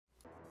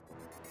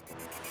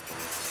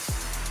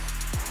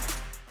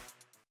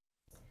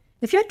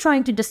If you're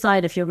trying to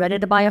decide if you're ready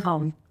to buy a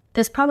home,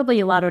 there's probably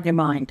a lot on your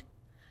mind.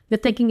 You're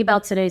thinking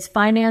about today's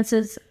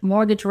finances,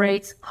 mortgage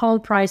rates,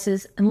 home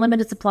prices, and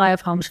limited supply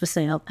of homes for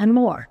sale, and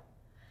more.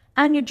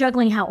 And you're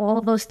juggling how all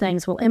of those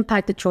things will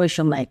impact the choice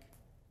you'll make.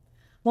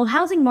 While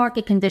housing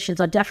market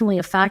conditions are definitely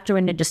a factor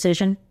in your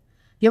decision,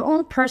 your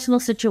own personal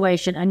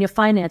situation and your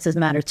finances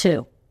matter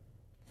too.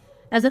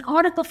 As an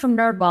article from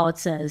NerdWallet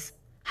says,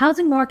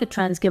 housing market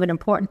trends give an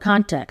important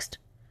context,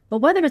 but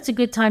whether it's a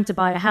good time to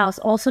buy a house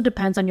also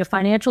depends on your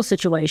financial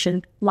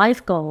situation,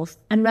 life goals,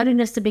 and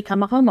readiness to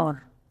become a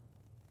homeowner.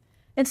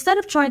 Instead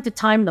of trying to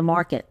time the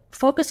market,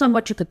 focus on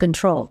what you can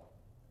control.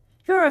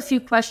 Here are a few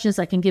questions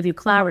that can give you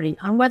clarity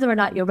on whether or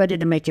not you're ready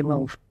to make your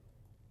move.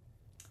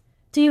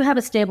 Do you have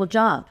a stable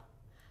job?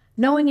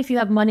 Knowing if you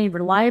have money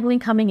reliably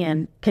coming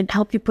in can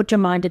help you put your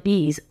mind at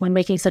ease when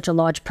making such a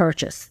large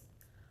purchase.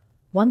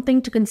 One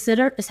thing to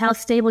consider is how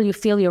stable you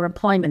feel your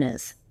employment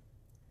is.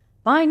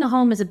 Buying a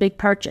home is a big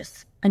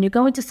purchase, and you're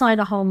going to sign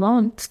a home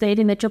loan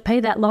stating that you'll pay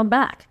that loan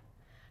back.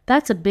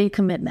 That's a big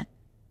commitment.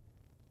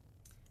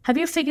 Have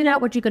you figured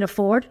out what you can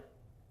afford?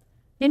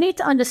 You need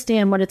to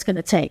understand what it's going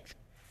to take.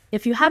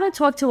 If you haven't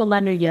talked to a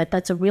lender yet,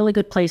 that's a really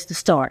good place to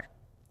start.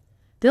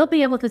 They'll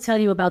be able to tell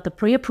you about the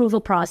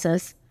pre-approval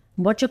process,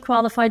 what you're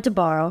qualified to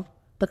borrow,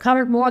 the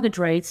current mortgage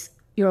rates,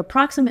 your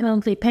approximate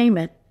monthly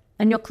payment,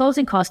 and your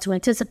closing costs to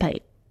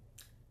anticipate.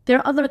 There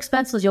are other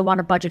expenses you'll want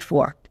to budget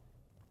for.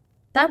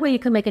 That way you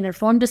can make an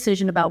informed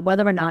decision about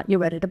whether or not you're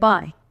ready to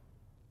buy.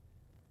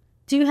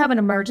 Do you have an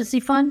emergency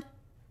fund?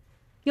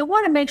 You'll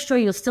want to make sure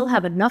you'll still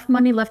have enough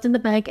money left in the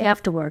bank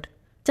afterward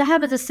to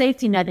have as a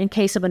safety net in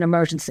case of an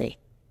emergency.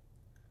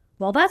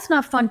 While that's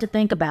not fun to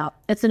think about,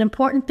 it's an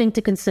important thing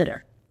to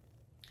consider.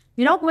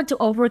 You don't want to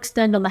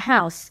overextend on the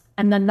house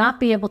and then not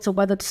be able to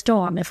weather the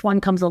storm if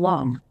one comes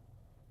along.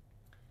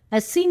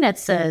 As CNET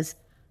says,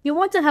 you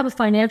want to have a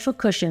financial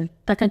cushion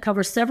that can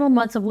cover several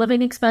months of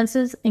living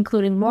expenses,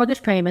 including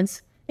mortgage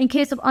payments, in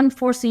case of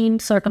unforeseen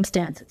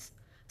circumstances,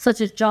 such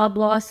as job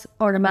loss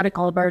or a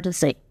medical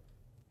emergency.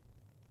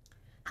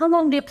 How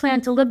long do you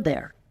plan to live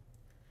there?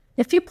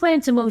 If you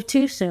plan to move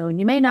too soon,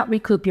 you may not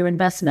recoup your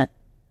investment.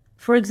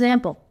 For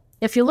example,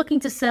 if you're looking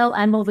to sell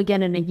and move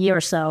again in a year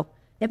or so,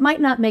 it might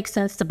not make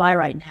sense to buy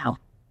right now.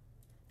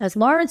 As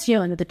Lawrence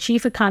Yun, the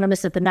chief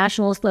economist at the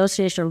National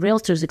Association of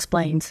Realtors,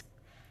 explains,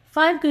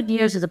 5 good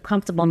years is a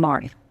comfortable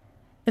mark.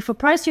 If a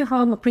price your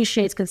home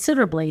appreciates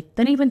considerably,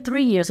 then even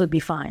 3 years would be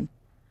fine.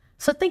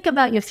 So think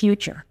about your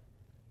future.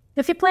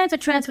 If you plan to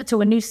transfer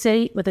to a new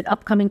city with an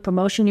upcoming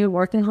promotion you're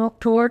working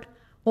toward,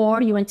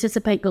 or you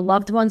anticipate your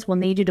loved ones will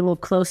need you to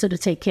move closer to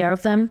take care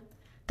of them,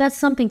 that's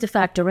something to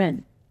factor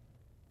in.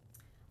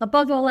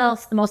 Above all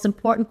else, the most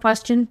important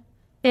question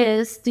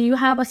is, do you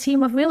have a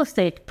team of real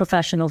estate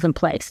professionals in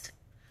place?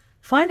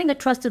 Finding a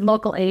trusted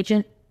local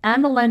agent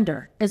and a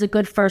lender is a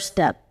good first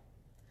step.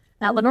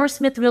 At Lenore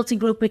Smith Realty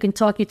Group, we can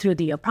talk you through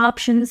the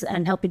options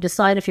and help you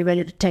decide if you're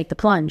ready to take the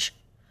plunge,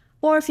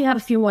 or if you have a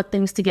few more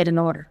things to get in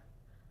order,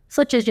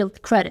 such as your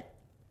credit.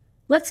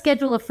 Let's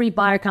schedule a free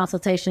buyer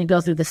consultation and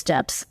go through the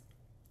steps.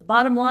 The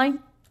bottom line,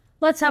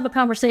 let's have a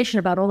conversation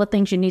about all the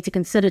things you need to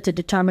consider to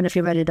determine if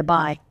you're ready to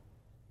buy.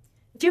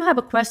 If you have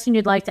a question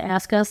you'd like to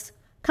ask us,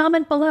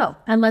 comment below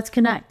and let's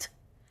connect.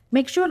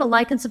 Make sure to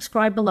like and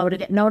subscribe below to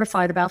get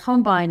notified about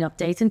home buying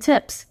updates and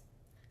tips.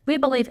 We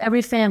believe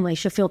every family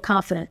should feel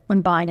confident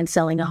when buying and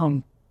selling a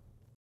home.